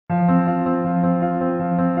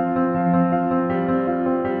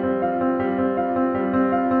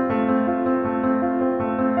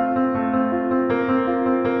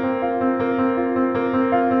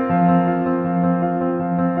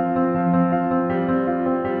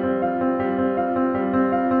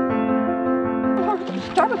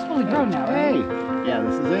Starbucks fully grown now, right? Hey! Yeah,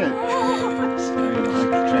 this is it. Sorry,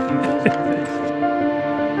 like checking balls on my face.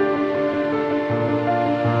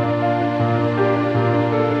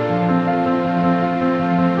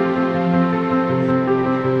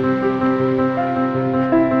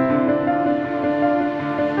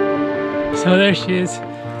 So there she is.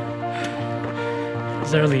 This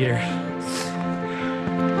is our leader.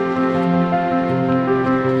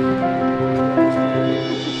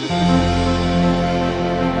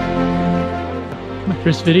 My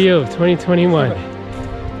first video of 2021.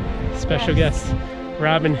 Special guest,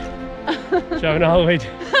 Robin, driving all the way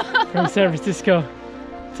from San Francisco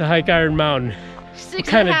to hike Iron Mountain. What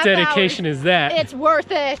kind of dedication is that? It's worth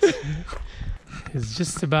it. It's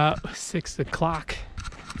just about 6 o'clock,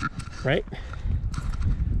 right?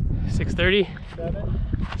 6:30?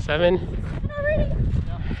 7? Already?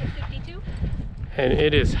 No, 6:52. And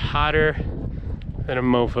it is hotter than a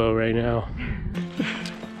mofo right now.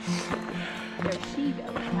 There she goes.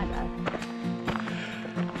 My bad.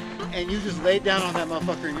 And you just laid down on that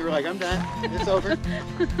motherfucker and you were like, I'm done. It's over.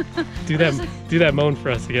 Do that moan for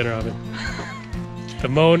us again, Robin. The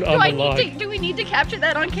moan on the log. Do we need to capture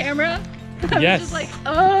that on camera? I Yes. was just like,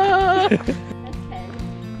 oh.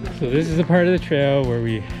 So this is a part of the trail where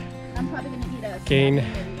we I'm probably gonna need a gain,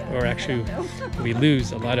 video. or actually we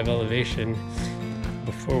lose a lot of elevation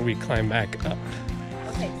before we climb back up.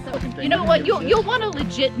 Okay, so you know what? You'll want a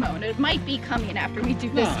legit moan. It might be coming after we do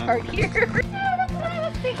this part here. Yeah, that's what I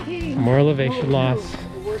was thinking. More elevation loss.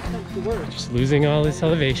 The worst comes to worst. Just losing all this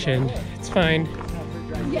elevation. It's fine.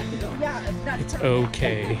 Yeah, that's It's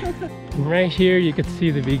okay. And right here you can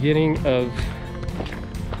see the beginning of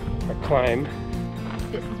our climb.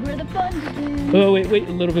 This is where the fun begins. Oh, wait,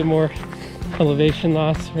 a little bit more elevation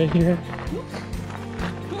loss right here.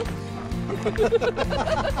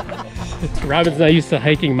 Robin's not used to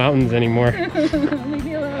hiking mountains anymore. Leave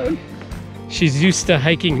me alone. She's used to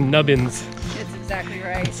hiking nubbins It's exactly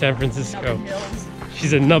right. in San Francisco. Nubbin Hills.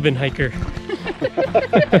 She's a nubbin hiker.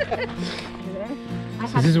 So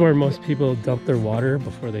this is where most people dump their water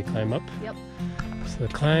before they climb up. Yep. So the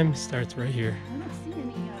climb starts right here. I don't see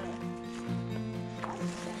any.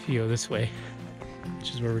 If you go this way,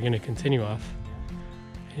 which is where we're going to continue off,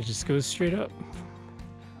 it just goes straight up.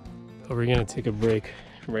 But we're going to take a break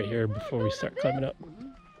right here before we start climbing up.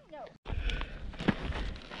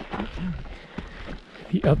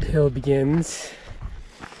 The uphill begins.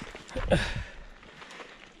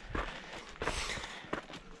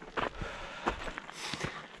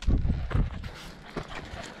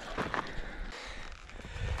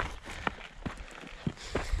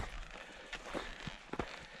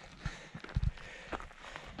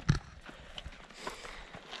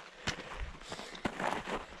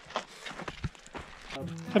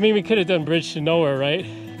 I mean, we could have done Bridge to Nowhere, right?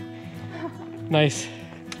 Nice,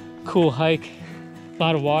 cool hike, a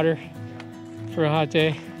lot of water for a hot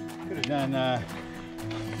day. Could have done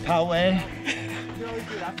Poway.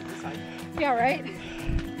 Yeah, right.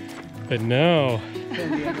 But no,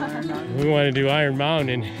 we want to do Iron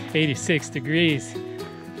Mountain in 86 degrees.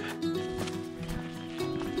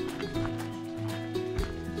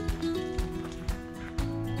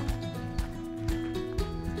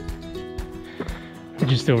 We're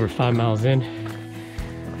just over 5 miles in. I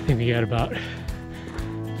think we got about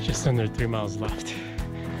just under 3 miles left.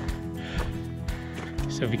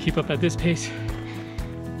 So if we keep up at this pace,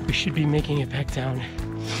 we should be making it back down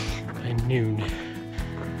by noon,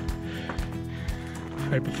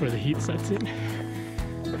 right before the heat sets in.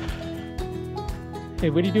 Hey,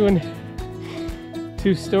 what are you doing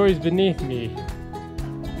 2 stories beneath me?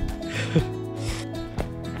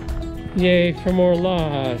 Yay for more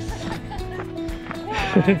loss.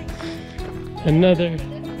 Another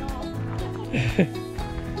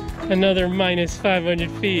minus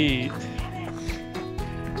 500 feet.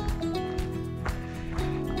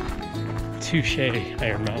 Touche,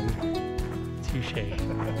 Iron Mountain. Touche.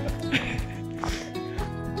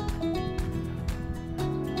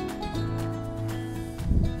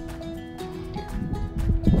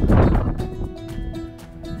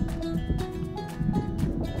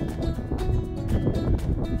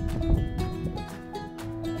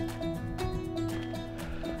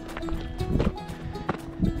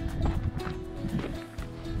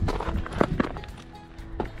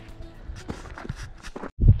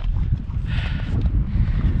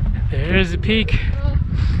 There's the peak.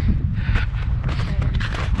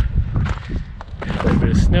 A little bit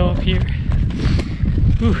of snow up here.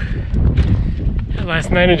 Whew. That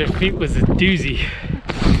last 900 feet was a doozy.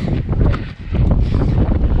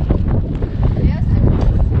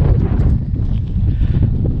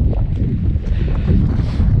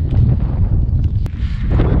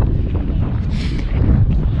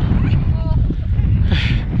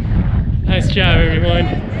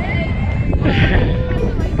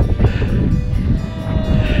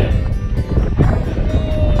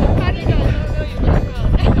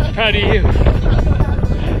 proud of you.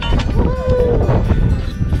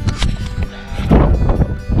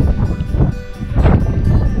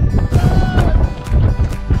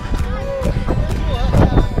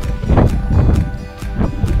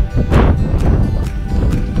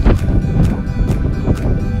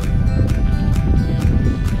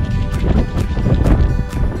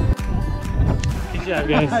 Good job,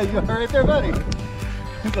 guys. You all right there, buddy?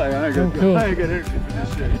 He's like, I got cool. I got energy for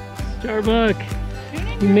this shit. Starbuck,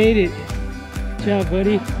 you made it. Good job,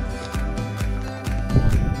 buddy.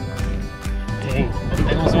 Dang,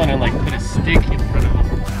 I almost want to like put a stick in front of him.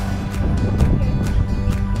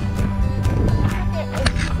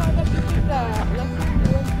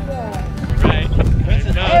 Right.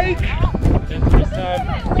 That's Hike! That's first time.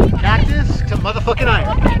 Cactus to motherfucking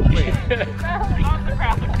iron. Wait.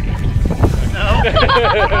 No.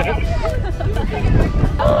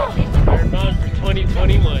 Iron Mountain for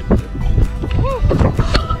 2021.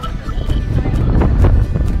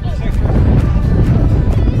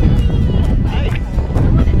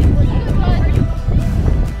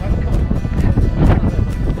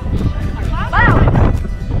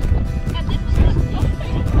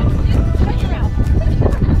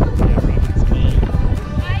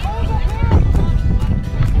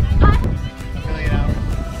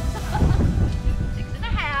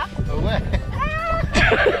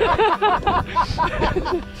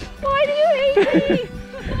 Why do you hate me?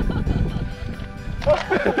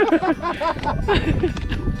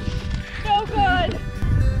 So good.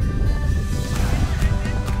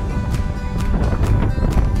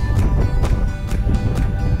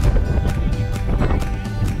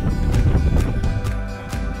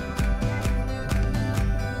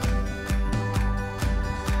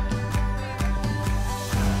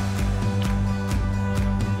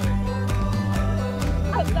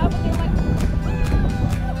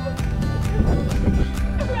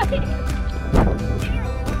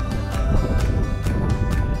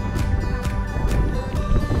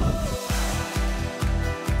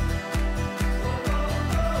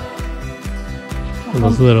 And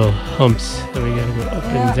those little humps that we gotta go up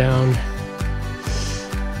and down.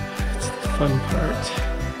 That's the fun part.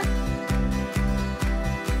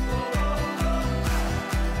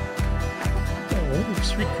 Oh, we're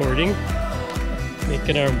just recording,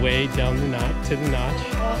 making our way down the notch to the notch.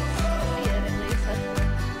 Well, see it at least.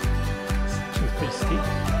 It's pretty steep.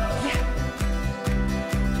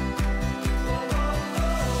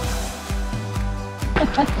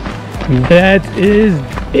 That is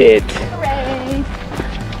it. Hooray!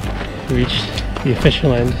 Reached the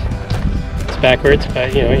official end. It's backwards,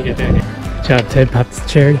 but you know, you get there. Good job, Ted. Popped the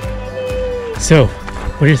cherry. So,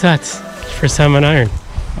 what are your thoughts? First time on iron.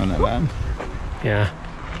 Oh, not bad. Yeah.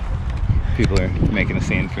 People are making a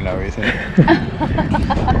scene for no reason.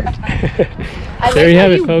 There you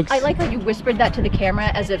have it, folks. I like how you whispered that to the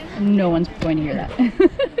camera as if no one's going to hear that.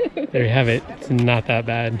 There you have it. It's not that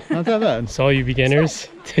bad. Not that bad. So all you beginners,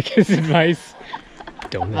 take his advice.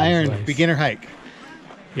 Don't Iron advice. beginner hike.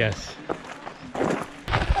 Yes.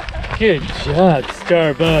 Good job,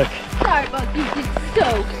 Starbuck. Starbuck, you did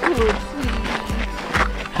so good, sweetie.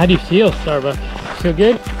 How do you feel, Starbuck? Feel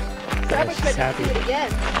good? Starbuck's She's ready to do it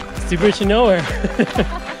again. Super rich of nowhere.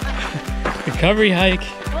 Recovery hike.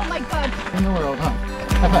 Oh my god. In the world, huh?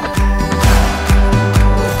 High five.